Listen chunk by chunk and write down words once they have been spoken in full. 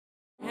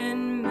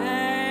in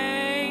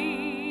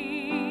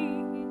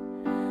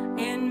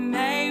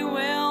May,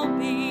 we'll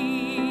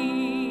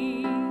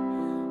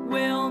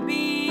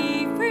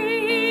be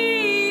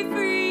free,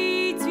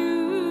 free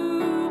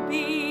to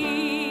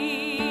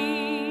be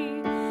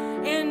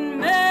in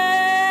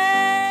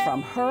May.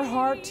 From her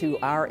heart to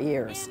our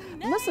ears,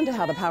 listen to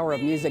how the power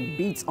of music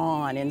beats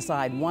on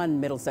inside one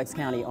Middlesex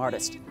County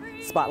artist.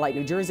 Spotlight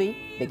New Jersey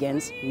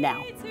begins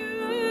now.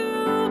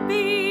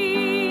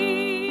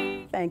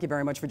 Thank you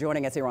very much for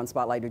joining us here on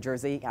Spotlight New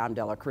Jersey. I'm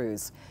Della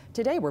Cruz.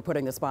 Today we're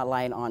putting the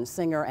spotlight on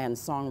singer and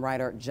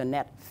songwriter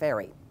Jeanette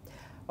Ferri.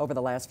 Over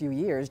the last few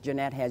years,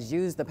 Jeanette has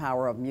used the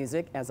power of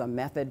music as a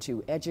method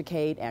to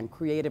educate and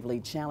creatively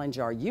challenge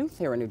our youth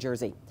here in New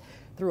Jersey.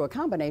 Through a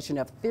combination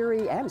of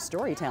theory and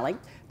storytelling,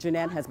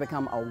 Jeanette has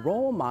become a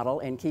role model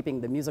in keeping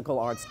the musical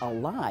arts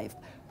alive,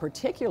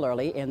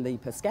 particularly in the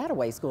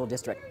Piscataway School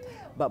District.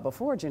 But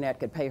before Jeanette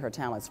could pay her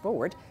talents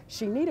forward,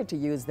 she needed to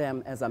use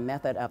them as a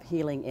method of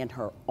healing in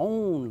her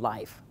own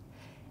life.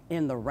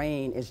 In the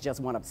Rain is just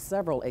one of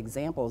several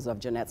examples of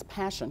Jeanette's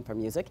passion for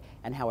music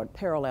and how it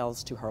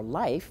parallels to her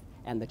life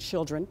and the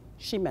children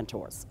she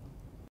mentors.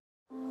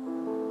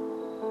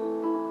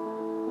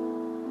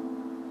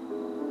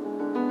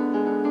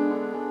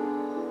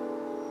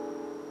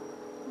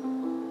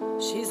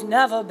 She's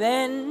never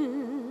been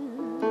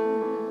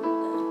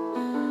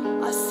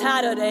a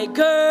Saturday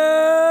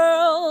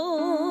girl,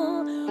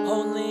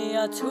 only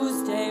a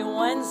Tuesday,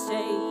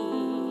 Wednesday,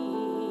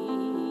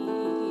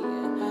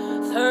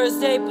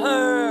 Thursday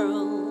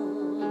pearl.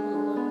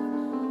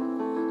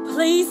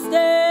 Please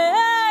stay,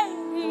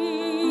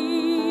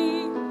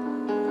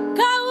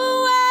 go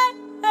away.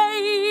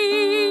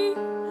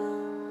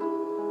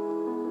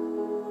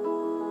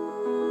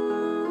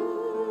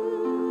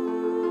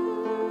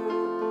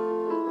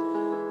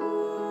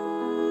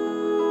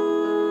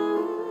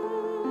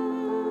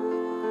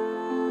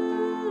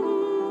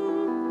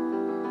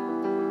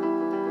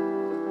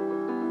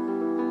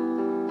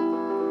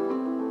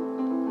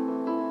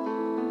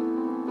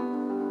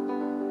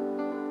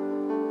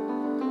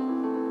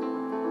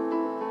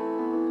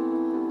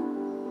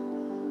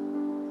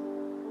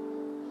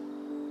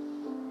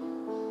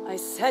 I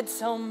said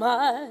so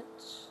much,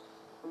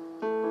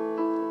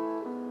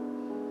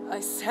 I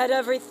said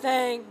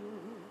everything,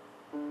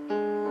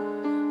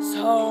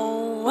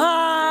 so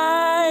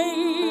I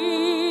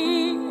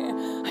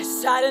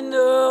sat in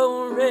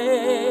the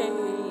rain.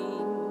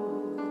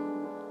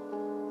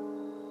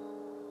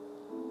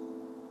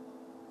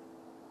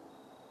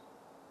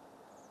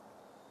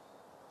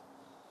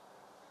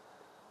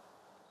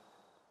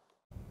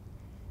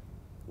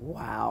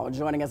 Wow,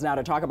 joining us now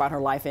to talk about her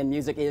life in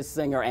music is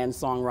singer and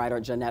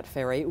songwriter Jeanette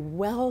Ferri.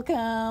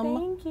 Welcome.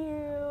 Thank you.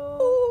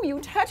 Ooh,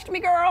 you touched me,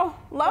 girl.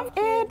 Loved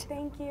it.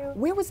 Thank you.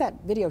 Where was that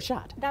video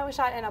shot? That was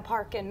shot in a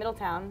park in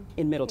Middletown.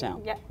 In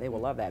Middletown. Yeah. They will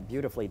love that.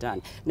 Beautifully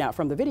done. Now,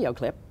 from the video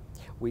clip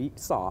we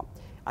saw,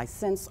 I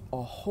sense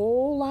a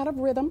whole lot of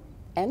rhythm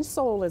and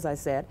soul, as I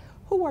said.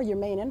 Who are your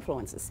main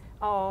influences?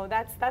 Oh,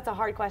 that's a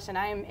hard question.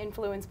 I am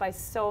influenced by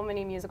so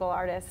many musical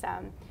artists.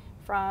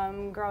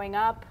 From growing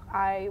up,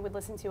 I would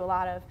listen to a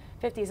lot of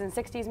 50s and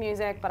 60s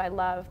music, but I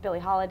love Billie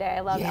Holiday,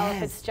 I love Ella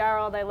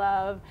Fitzgerald, I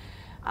love,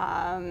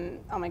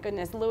 oh my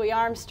goodness, Louis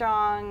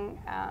Armstrong.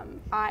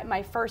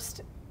 My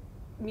first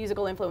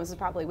musical influence was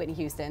probably Whitney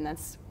Houston.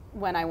 That's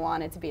when I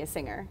wanted to be a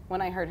singer,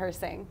 when I heard her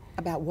sing.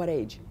 About what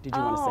age did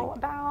you want to sing? Oh,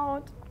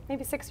 about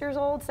maybe 6 years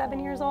old, 7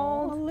 years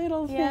old. A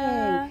little thing.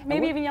 Yeah,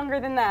 maybe even younger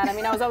than that. I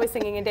mean, I was always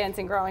singing and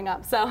dancing growing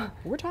up, so.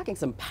 We're talking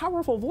some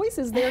powerful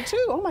voices there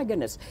too. Oh my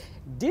goodness.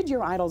 Did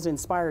your idols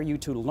inspire you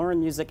to learn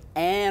music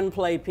and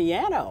play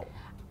piano?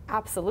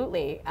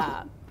 Absolutely.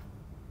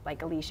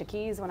 Like Alicia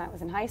Keys when I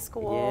was in high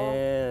school.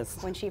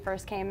 Yes. When she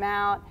first came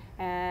out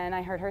and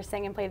I heard her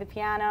sing and play the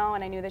piano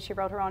and I knew that she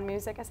wrote her own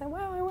music, I said,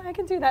 wow, I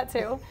can do that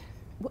too.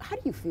 How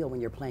do you feel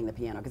when you're playing the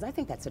piano? Because I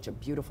think that's such a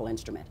beautiful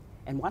instrument.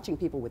 And watching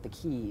people with the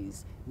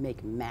keys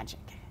make magic.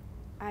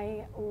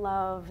 I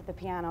love the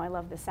piano. I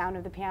love the sound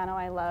of the piano.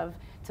 I love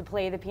to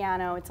play the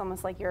piano. It's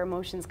almost like your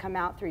emotions come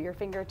out through your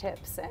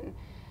fingertips, and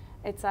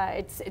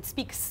it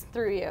speaks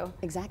through you.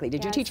 Exactly.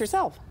 Did you teach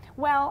yourself?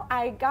 Well,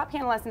 I got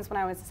piano lessons when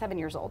I was 7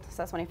 years old, so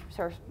that's when I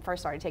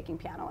first started taking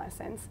piano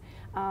lessons.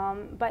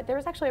 But there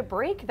was actually a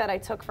break that I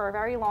took for a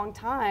very long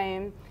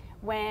time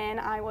when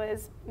I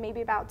was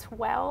maybe about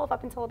 12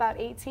 up until about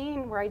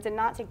 18, where I did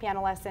not take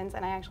piano lessons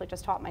and I actually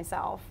just taught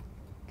myself.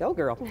 Go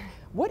girl.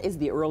 What is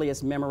the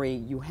earliest memory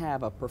you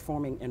have of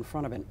performing in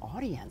front of an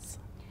audience?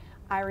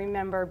 I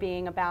remember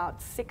being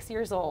about 6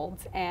 years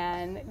old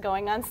and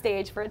going on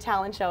stage for a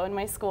talent show in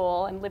my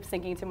school and lip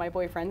syncing to my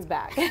boyfriend's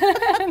back.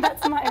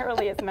 That's my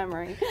earliest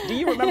memory. Do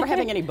you remember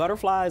having any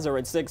butterflies, or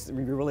at 6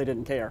 you really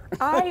didn't care?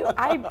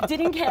 I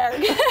didn't care.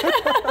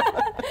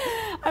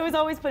 I was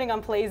always putting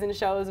on plays and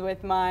shows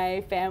with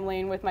my family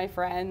and with my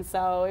friends,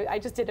 so I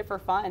just did it for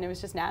fun. It was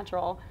just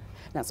natural.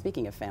 Now,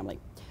 speaking of family,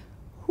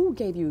 who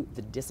gave you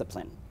the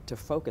discipline to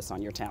focus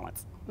on your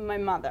talents? My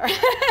mother.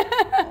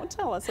 Oh,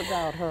 tell us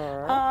about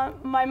her.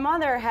 My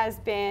mother has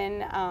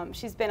been,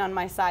 she's been on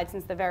my side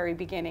since the very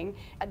beginning.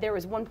 There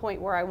was one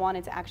point where I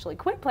wanted to actually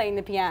quit playing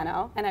the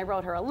piano, and I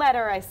wrote her a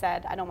letter. I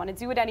said, I don't want to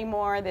do it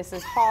anymore, this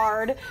is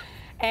hard.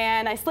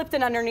 And I slipped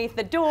it underneath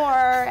the door,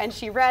 and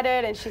she read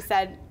it, and she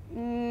said,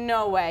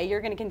 no way,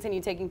 you're going to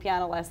continue taking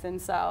piano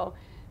lessons. So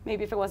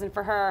maybe if it wasn't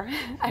for her,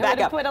 I would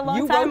have quit a long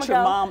time ago. You wrote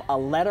your mom a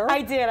letter?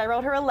 I did. I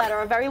wrote her a letter,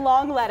 a very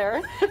long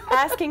letter,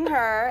 asking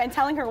her and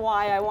telling her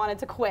why I wanted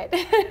to quit.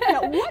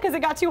 Because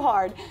it got too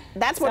hard.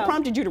 That's what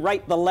prompted you to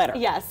write the letter?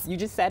 Yes. You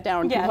just sat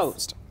down and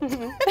composed?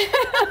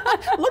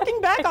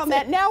 Looking back on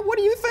that now, what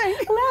do you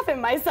think? I laugh at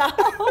myself.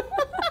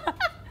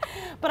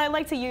 But I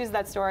like to use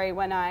that story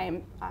when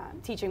I'm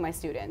teaching my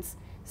students.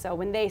 So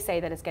when they say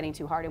that it's getting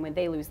too hard and when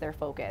they lose their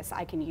focus,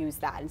 I can use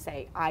that and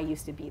say, I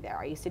used to be there.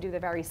 I used to do the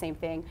very same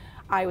thing.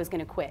 I was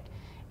going to quit.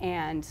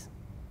 And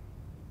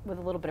with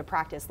a little bit of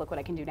practice, look what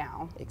I can do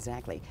now.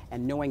 Exactly.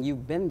 And knowing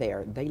you've been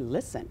there, they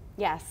listen.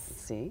 Yes.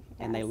 See?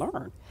 And they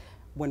learn.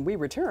 When we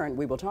return,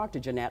 we will talk to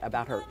Jeanette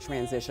about her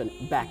transition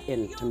back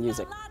into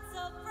music.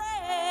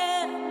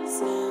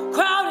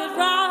 Crowded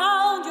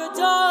round your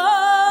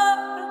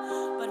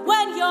door, but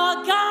when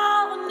you're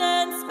gone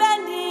and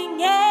spending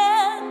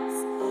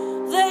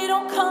ends, they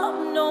don't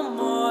come no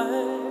more.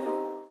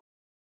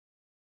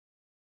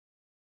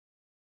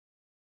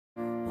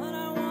 But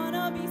I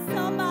wanna be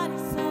somebody,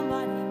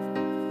 somebody.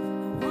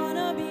 I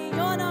wanna be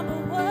your number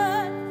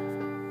one.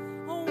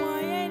 Oh,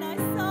 why ain't I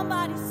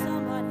somebody,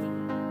 somebody?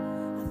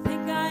 I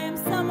think I am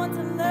someone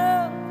to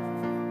love.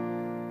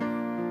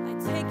 I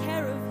take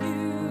care of you.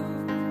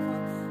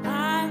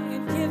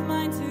 Give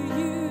mine to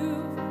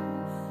you,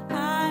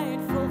 I'd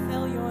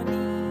fulfill your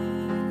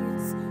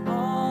needs.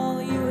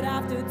 All you'd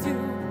have to do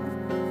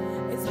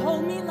is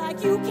hold me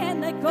like you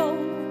can't let go.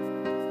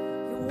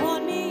 You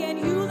want me and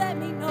you let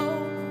me know.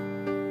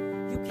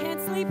 You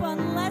can't sleep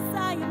unless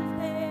I am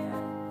there.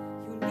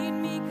 You need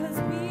me 'cause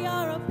we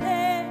are a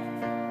pair.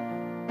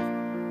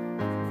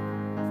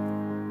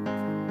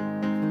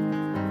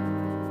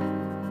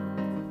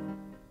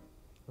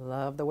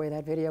 Love the way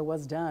that video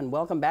was done.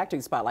 Welcome back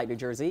to Spotlight New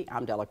Jersey.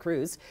 I'm Della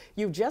Cruz.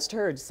 You've just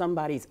heard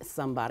Somebody's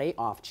Somebody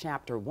off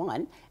Chapter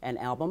 1, an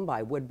album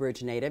by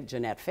Woodbridge native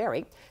Jeanette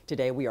Ferri.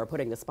 Today we are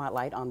putting the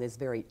spotlight on this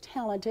very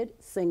talented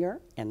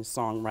singer and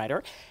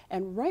songwriter.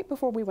 And right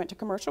before we went to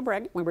commercial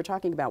break, we were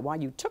talking about why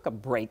you took a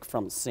break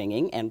from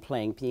singing and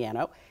playing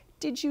piano.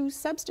 Did you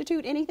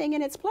substitute anything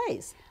in its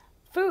place?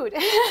 Food.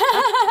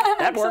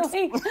 That works.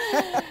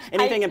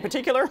 Anything in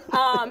particular?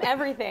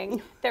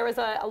 Everything. There was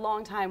a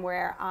long time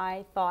where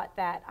I thought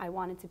that I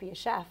wanted to be a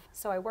chef.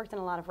 So I worked in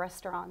a lot of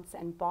restaurants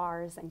and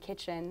bars and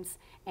kitchens,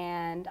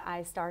 and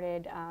I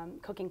started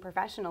cooking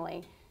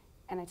professionally.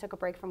 And I took a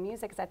break from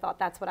music because I thought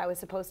that's what I was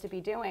supposed to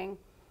be doing.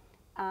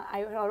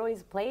 I had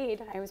always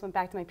played. I always went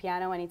back to my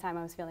piano anytime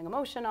I was feeling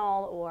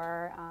emotional,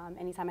 or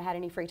anytime I had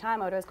any free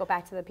time. I would always go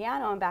back to the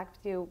piano and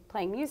back to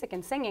playing music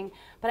and singing,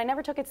 but I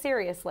never took it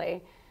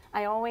seriously.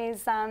 I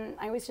always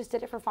just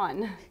did it for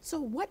fun. So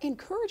what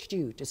encouraged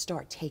you to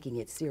start taking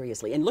it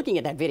seriously? And looking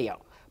at that video,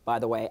 by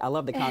the way, I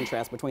love the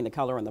contrast between the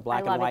color and the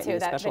black and white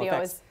and the special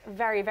effects. That video was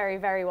very, very,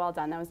 very well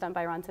done. That was done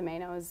by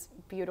Tomaino. It was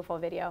a beautiful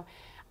video.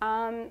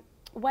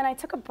 When I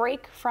took a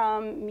break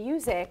from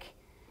music,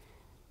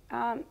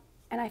 and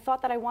I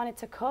thought that I wanted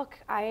to cook,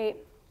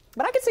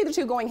 But I could see the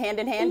two going hand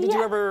in hand. Did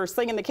you ever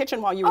sing in the kitchen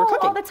while you were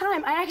cooking? All the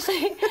time. I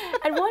actually,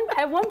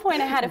 at one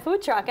point I had a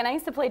food truck and I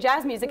used to play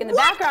jazz music in the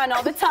background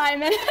all the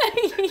time. And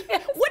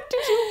yes. What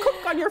did you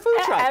cook on your food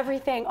truck?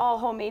 Everything, all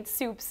homemade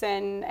soups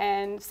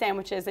and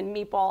sandwiches and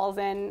meatballs.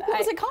 And what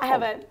was it called?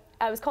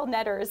 I was called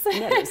Netters.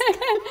 Netters.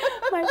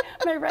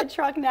 my red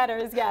truck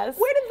Netters, yes.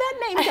 Where did that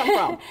name come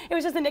from? It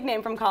was just a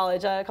nickname from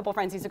college. A couple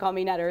friends used to call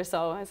me Netters,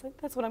 so I was like,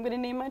 that's what I'm going to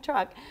name my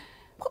truck.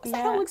 What was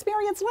the whole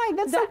experience like?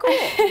 That's so cool.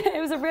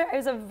 It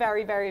was a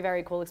very, very,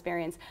 very cool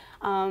experience.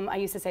 I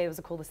used to say it was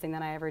the coolest thing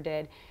that I ever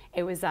did.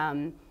 It was,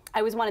 I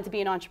always wanted to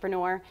be an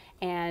entrepreneur,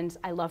 and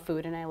I love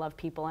food, and I love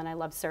people, and I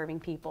love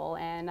serving people,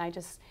 and I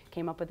just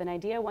came up with an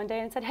idea one day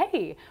and said,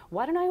 hey,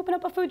 why don't I open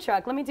up a food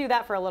truck? Let me do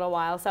that for a little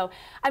while. So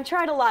I've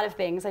tried a lot of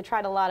things. I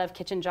tried a lot of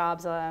kitchen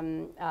jobs,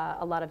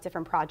 a lot of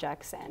different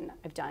projects, and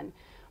I've done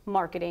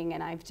marketing,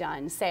 and I've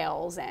done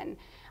sales, and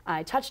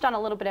I touched on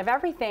a little bit of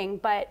everything,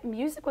 but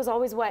music was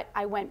always what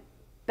I went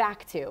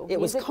back to. It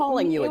was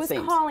calling you, it seems. It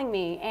was calling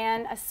me,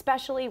 and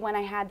especially when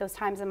I had those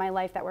times in my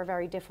life that were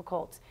very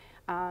difficult,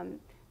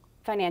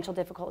 financial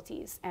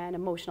difficulties and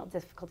emotional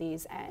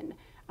difficulties and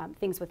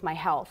things with my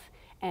health.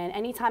 And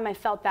anytime I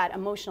felt that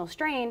emotional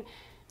strain,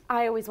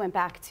 I always went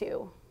back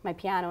to my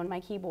piano and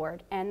my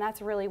keyboard, and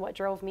that's really what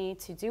drove me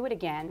to do it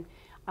again.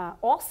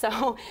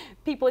 Also,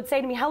 people would say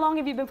to me, how long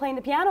have you been playing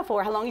the piano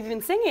for? How long have you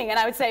been singing? And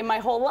I would say, my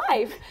whole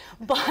life.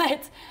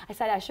 But I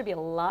said, I should be a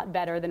lot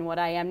better than what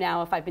I am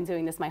now if I've been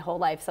doing this my whole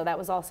life. So that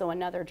was also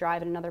another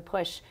drive and another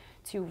push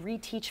to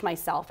reteach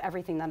myself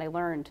everything that I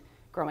learned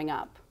growing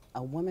up.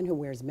 A woman who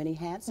wears many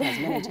hats, has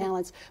many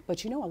talents,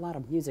 but you know a lot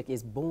of music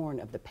is born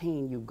of the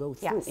pain you go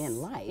through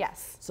in life.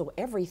 Yes. So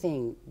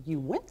everything you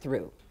went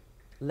through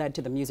led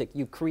to the music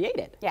you've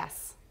created.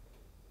 Yes,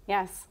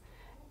 yes.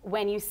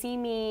 When you see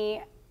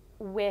me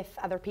with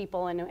other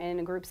people in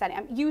a group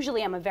setting,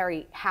 usually I'm a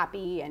very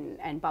happy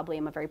and bubbly,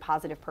 I'm a very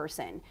positive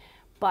person,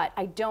 but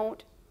I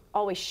don't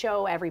always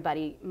show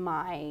everybody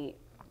my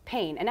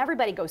pain, and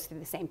everybody goes through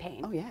the same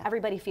pain. Oh, yeah.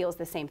 Everybody feels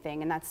the same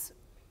thing, and that's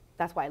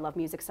why I love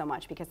music so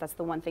much, because that's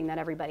the one thing that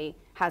everybody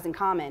has in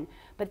common.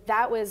 But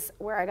that was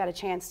where I got a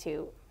chance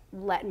to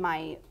let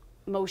my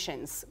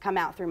emotions come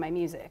out through my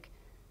music,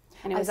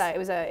 and it was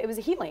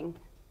a healing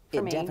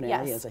for me. It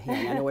definitely is a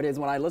healing. I know it is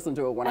when I listen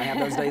to it, when I have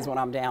those days when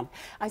I'm down.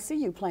 I see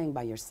you playing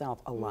by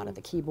yourself a lot at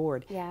the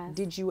keyboard. Yes.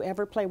 Did you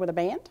ever play with a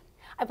band?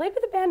 I played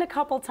with the band a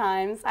couple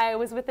times. I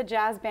was with a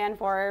jazz band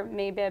for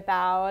maybe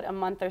about a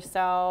month or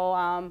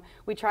so.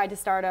 We tried to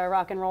start a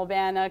rock and roll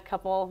band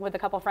with a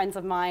couple friends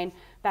of mine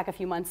back a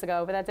few months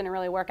ago, but that didn't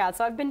really work out.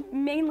 So I've been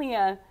mainly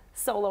a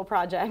solo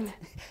project.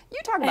 You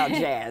talk about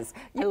jazz.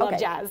 I love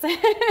jazz.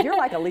 You're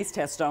like Elise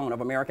Testone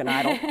of American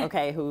Idol,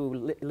 okay,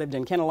 who lived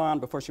in Kinnelon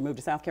before she moved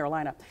to South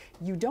Carolina.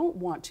 You don't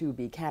want to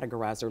be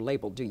categorized or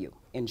labeled, do you,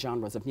 in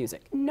genres of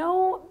music?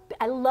 No,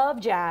 I love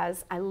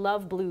jazz. I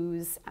love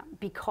blues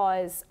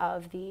because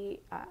of the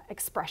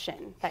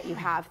expression that you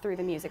have through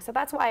the music. So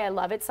that's why I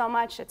love it so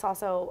much. It's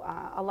also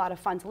a lot of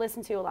fun to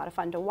listen to, a lot of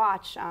fun to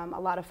watch, a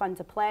lot of fun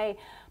to play.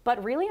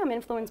 But really, I'm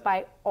influenced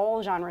by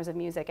all genres of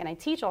music, and I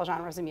teach all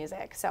genres of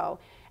music. So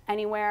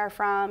anywhere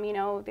from, you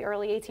know, the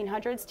early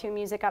 1800s to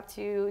music up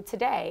to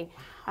today.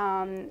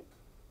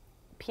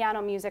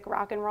 Piano music,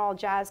 rock and roll,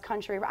 jazz,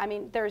 country. I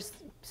mean, there's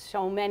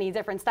so many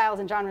different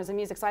styles and genres of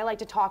music, so I like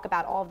to talk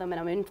about all of them,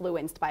 and I'm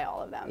influenced by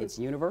all of them. It's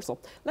universal.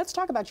 Let's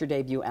talk about your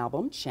debut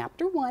album,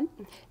 Chapter 1.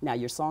 Now,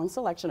 your song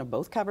selection of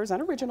both covers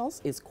and originals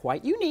is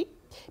quite unique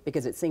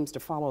because it seems to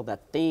follow the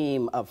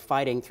theme of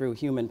fighting through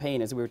human pain,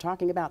 as we were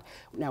talking about.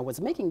 Now, was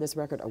making this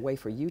record a way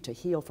for you to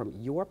heal from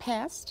your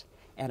past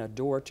and a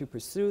door to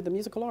pursue the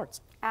musical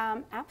arts?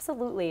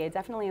 Absolutely. It's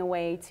definitely a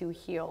way to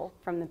heal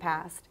from the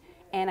past.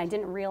 And I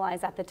didn't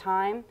realize at the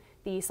time,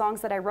 the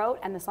songs that I wrote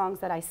and the songs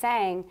that I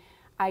sang,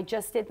 I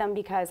just did them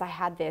because I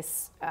had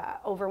this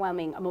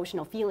overwhelming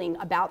emotional feeling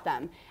about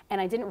them. And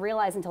I didn't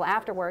realize until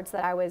afterwards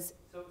that I was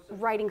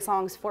writing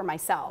songs for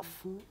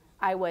myself.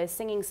 I was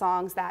singing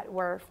songs that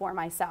were for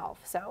myself.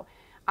 So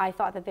I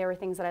thought that they were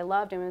things that I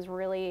loved, and it was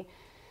really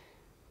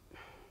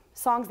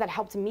songs that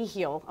helped me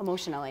heal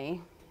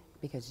emotionally.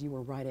 Because you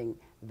were writing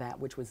that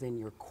which was in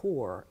your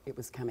core, it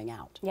was coming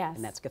out. Yes.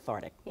 And that's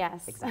cathartic.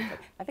 Yes. Exactly.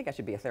 I think I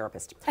should be a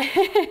therapist.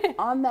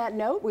 On that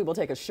note, we will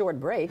take a short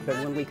break, but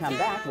when we come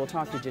back, we'll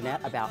talk to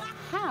Jeanette about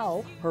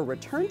how her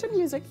return to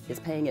music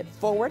is paying it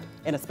forward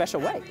in a special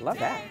way. Love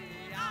that.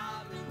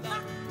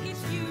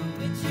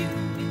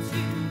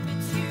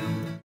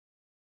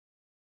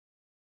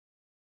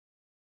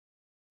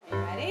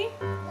 Ready?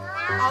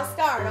 I'll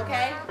start,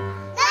 okay?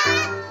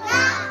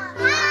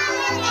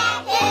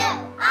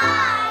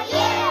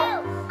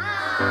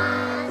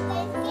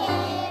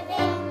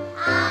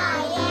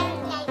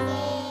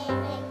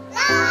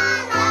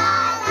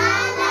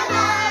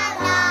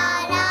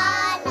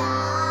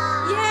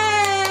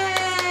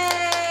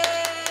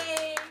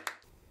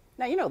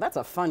 Now, you know, that's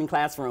a fun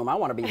classroom. I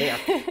want to be there.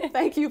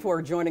 Thank you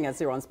for joining us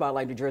here on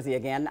Spotlight New Jersey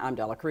again. I'm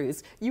Della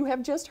Cruz. You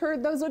have just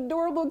heard those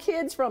adorable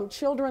kids from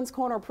Children's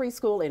Corner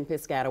Preschool in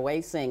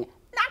Piscataway sing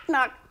Knock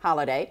Knock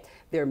Holiday.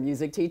 Their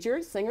music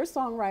teacher,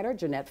 singer-songwriter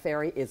Jeanette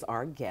Ferri is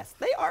our guest.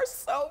 They are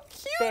so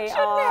cute,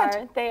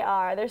 Jeanette. They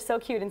are. They're so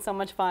cute and so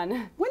much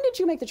fun. When did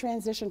you make the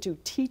transition to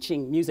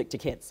teaching music to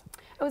kids?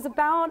 It was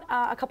about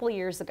a couple of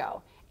years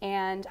ago,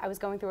 and I was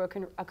going through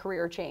a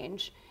career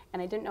change,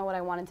 and I didn't know what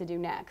I wanted to do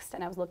next,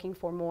 and I was looking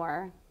for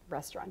more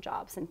restaurant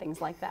jobs and things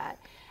like that.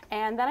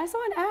 And then I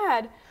saw an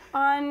ad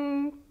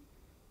on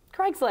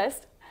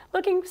Craigslist,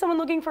 someone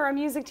looking for a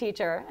music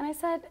teacher, and I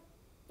said,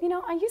 you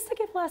know, I used to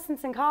give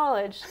lessons in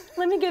college.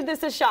 Let me give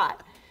this a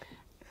shot.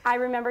 I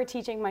remember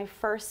teaching my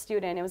first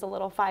student. It was a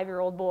little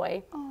 5-year-old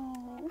boy.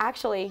 Aww.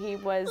 Actually, he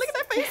was... Look at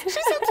that face. She's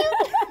so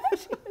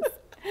cute.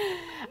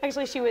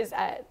 Actually, she was,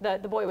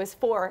 the boy was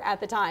 4 at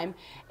the time.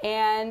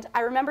 And I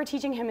remember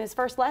teaching him his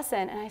first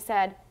lesson, and I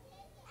said,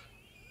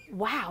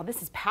 wow,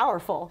 this is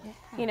powerful. Yeah.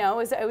 You know,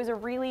 it was a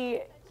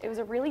really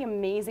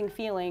amazing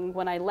feeling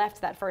when I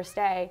left that first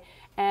day,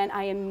 and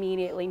I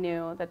immediately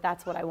knew that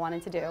that's what I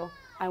wanted to do.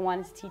 I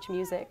wanted to teach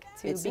music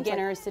to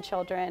beginners, to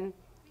children.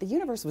 The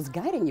universe was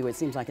guiding you, it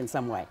seems like, in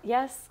some way.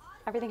 Yes,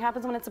 everything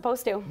happens when it's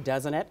supposed to.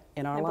 Doesn't it,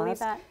 in our lives? I believe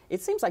that.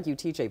 It seems like you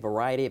teach a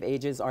variety of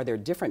ages. Are there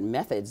different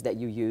methods that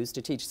you use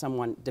to teach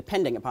someone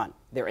depending upon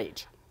their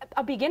age?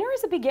 A beginner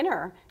is a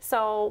beginner.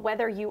 So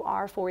whether you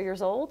are 4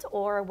 years old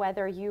or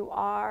whether you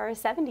are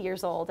 70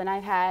 years old, and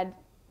I've had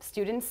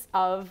students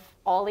of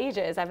all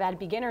ages, I've had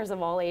beginners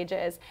of all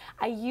ages,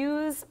 I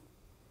use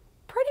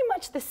pretty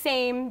much the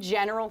same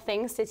general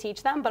things to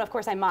teach them, but of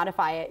course I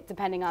modify it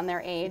depending on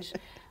their age.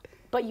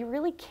 But you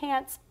really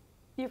can't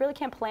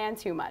plan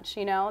too much,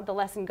 you know? The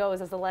lesson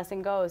goes as the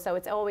lesson goes. So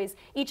it's always,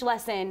 each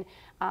lesson,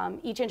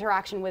 each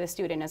interaction with a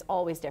student is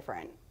always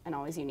different and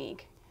always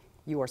unique.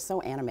 You are so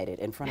animated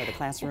in front of the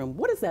classroom.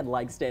 What is that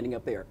like standing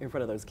up there in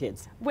front of those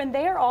kids? When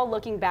they are all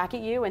looking back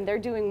at you and they're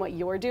doing what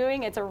you're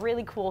doing, it's a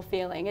really cool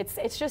feeling.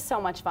 It's just so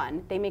much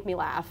fun. They make me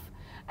laugh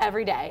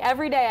every day.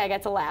 Every day I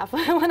get to laugh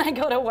when I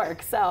go to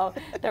work, so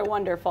they're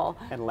wonderful.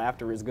 And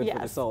laughter is good for the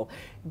Yes. soul.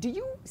 Do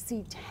you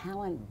see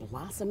talent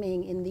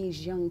blossoming in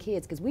these young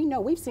kids? Because we know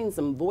we've seen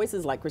some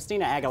voices like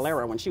Christina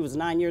Aguilera when she was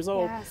 9 years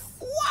old. Yes.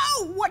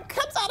 Wow, what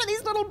comes out of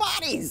these little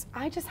bodies?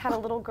 I just had a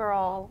little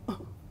girl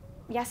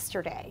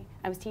yesterday.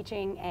 I was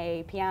teaching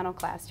a piano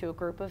class to a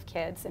group of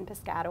kids in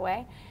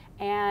Piscataway,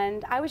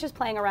 and I was just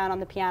playing around on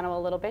the piano a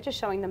little bit, just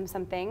showing them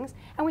some things,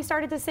 and we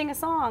started to sing a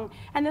song,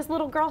 and this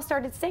little girl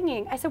started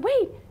singing. I said,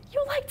 wait,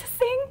 you like to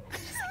sing?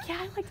 She's like, yeah,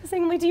 I like to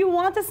sing. I'm like, do you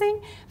want to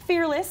sing?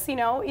 Fearless, you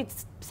know,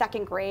 it's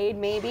second grade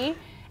maybe,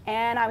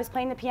 and I was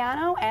playing the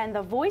piano, and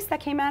the voice that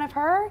came out of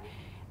her,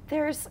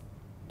 there's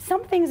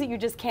some things that you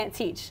just can't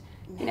teach.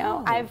 You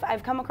know,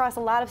 I've come across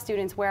a lot of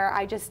students where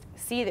I just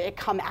see that it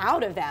come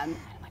out of them.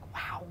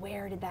 Wow,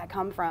 where did that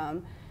come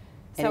from?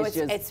 And So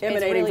it's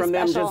emanating really from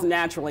them special. just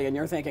naturally, and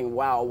you're thinking,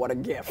 wow, what a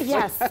gift.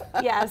 Yes,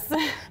 yes.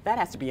 That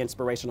has to be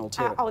inspirational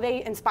too. Oh,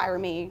 they inspire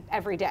me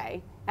every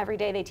day. Every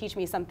day they teach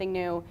me something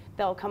new.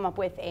 They'll come up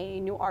with a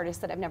new artist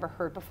that I've never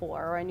heard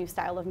before, or a new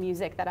style of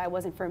music that I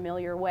wasn't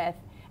familiar with.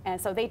 And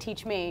so they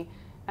teach me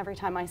every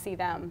time I see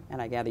them. And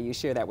I gather you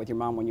share that with your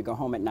mom when you go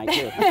home at night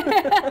too.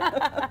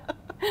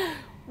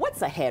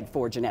 What's ahead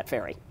for Jeanette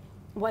Ferri?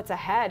 What's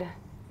ahead?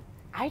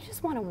 I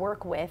just want to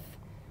work with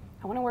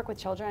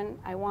children.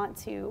 I want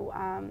to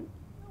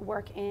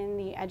work in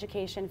the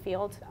education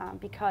field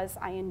because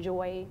I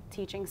enjoy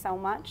teaching so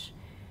much.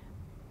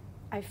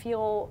 I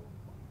feel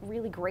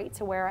really great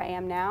to where I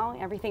am now.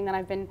 Everything that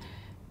I've been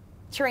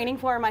training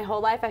for my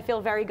whole life, I feel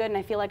very good, and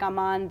I feel like I'm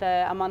on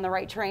the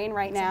right train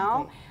right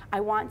now. I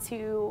want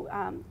to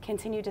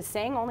continue to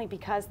sing only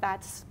because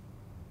that's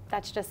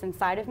just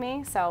inside of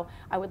me. So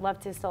I would love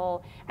to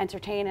still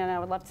entertain, and I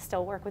would love to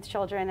still work with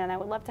children, and I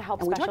would love to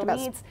help special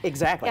needs.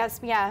 Exactly.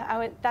 Yes,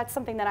 yeah. That's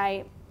something that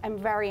I'm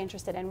very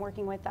interested in,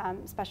 working with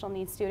special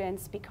needs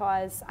students,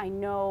 because I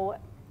know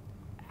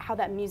how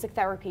that music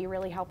therapy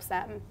really helps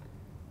them,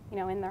 you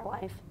know, in their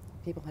life.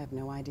 People have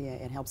no idea.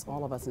 It helps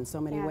all of us in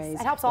so many ways.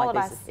 It helps all of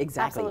us.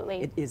 Exactly.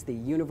 Absolutely. It is the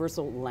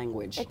universal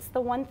language. It's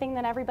the one thing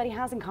that everybody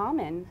has in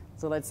common.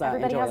 So let's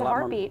everybody enjoy has a a lot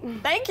heartbeat. More.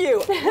 Thank you.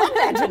 Love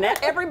that,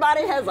 Jeanette.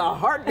 Everybody has a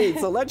heartbeat,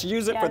 so let's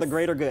use it for the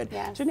greater good.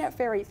 Yes. Jeanette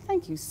Ferri,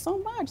 thank you so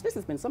much. This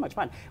has been so much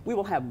fun. We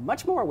will have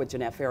much more with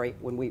Jeanette Ferri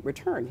when we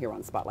return here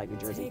on Spotlight New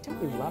Jersey.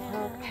 Don't you love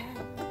her?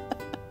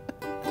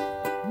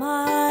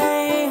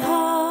 My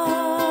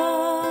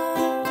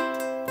heart,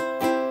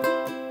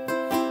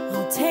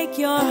 I'll take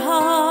your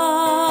heart.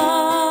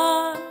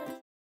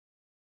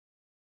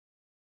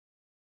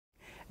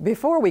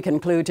 Before we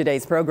conclude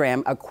today's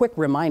program, a quick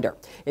reminder.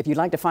 If you'd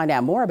like to find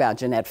out more about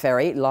Jeanette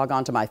Ferri, log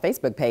on to my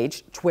Facebook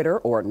page, Twitter,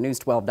 or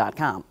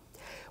News12.com.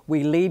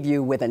 We leave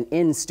you with an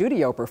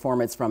in-studio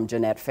performance from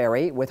Jeanette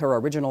Ferri with her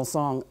original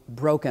song,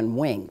 Broken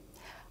Wing.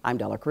 I'm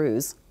Della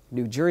Cruz.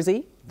 New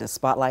Jersey, the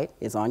spotlight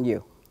is on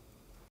you.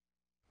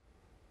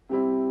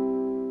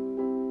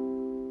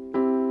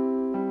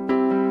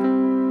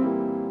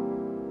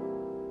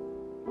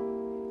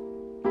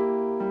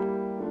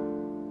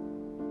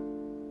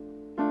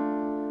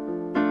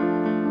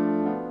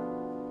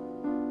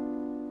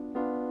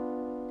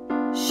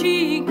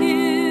 She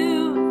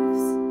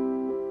gives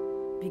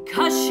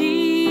because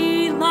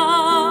she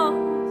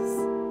loves,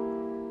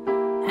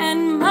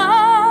 and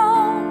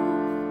love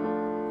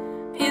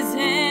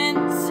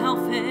isn't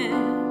selfish.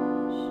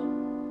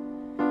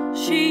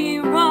 She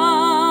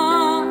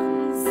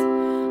runs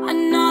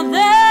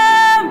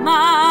another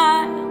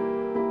mile.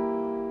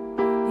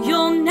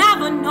 You'll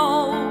never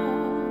know.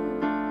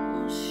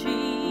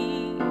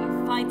 She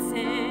fights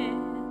it.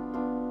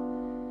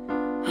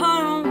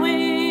 Her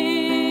wing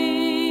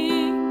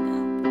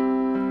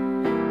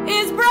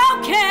is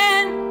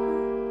broken,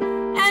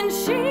 and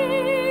she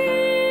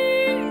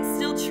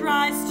still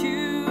tries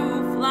to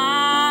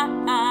fly.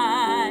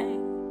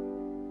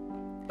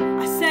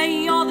 I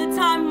say all the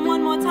time,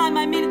 one more time,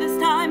 I mean it this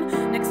time.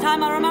 Next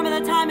time I remember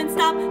the time and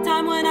stop.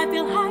 Time when I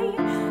feel high,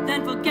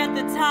 then forget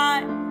the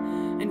time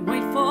and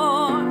wait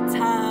for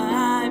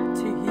time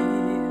to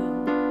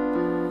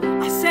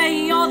heal. I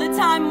say all the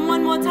time,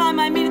 one more time,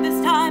 I mean it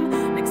this time.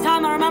 Next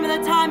time I remember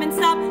the time and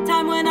stop.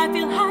 Time when I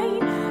feel high,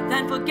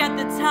 then forget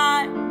the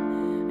time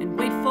and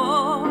wait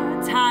for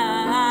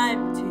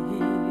time to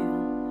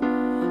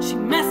heal. She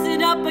messed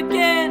it up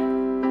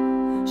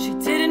again. She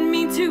didn't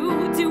mean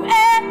to do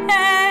it.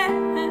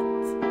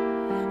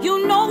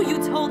 You know you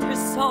told her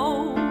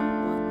so.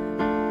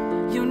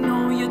 You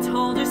know you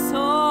told her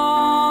so.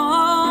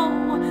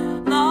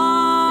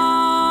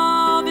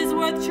 Love is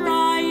worth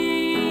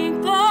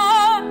trying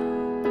for.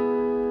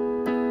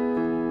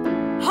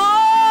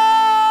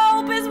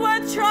 Hope is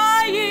worth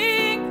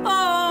trying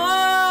for.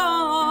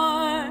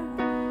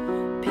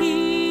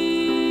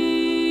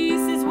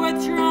 Peace is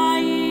worth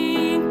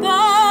trying for.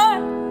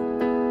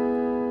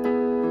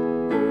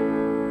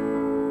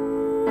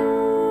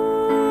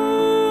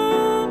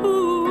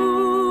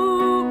 Ooh.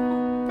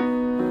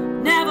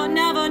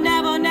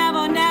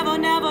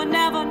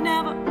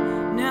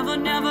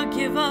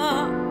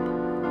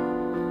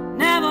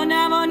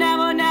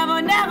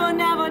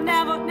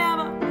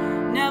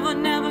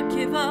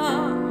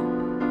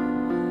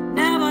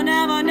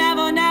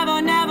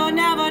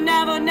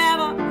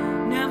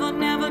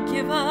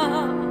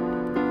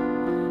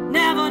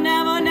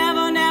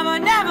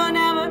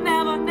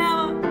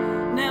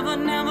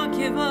 never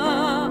give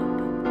up.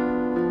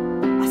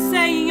 I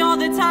say all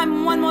the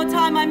time, one more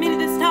time, I mean it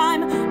this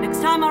time.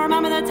 Next time I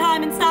remember the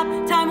time and stop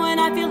time when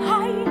I feel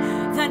high.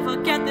 Then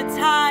forget the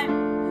time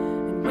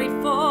and wait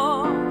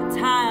for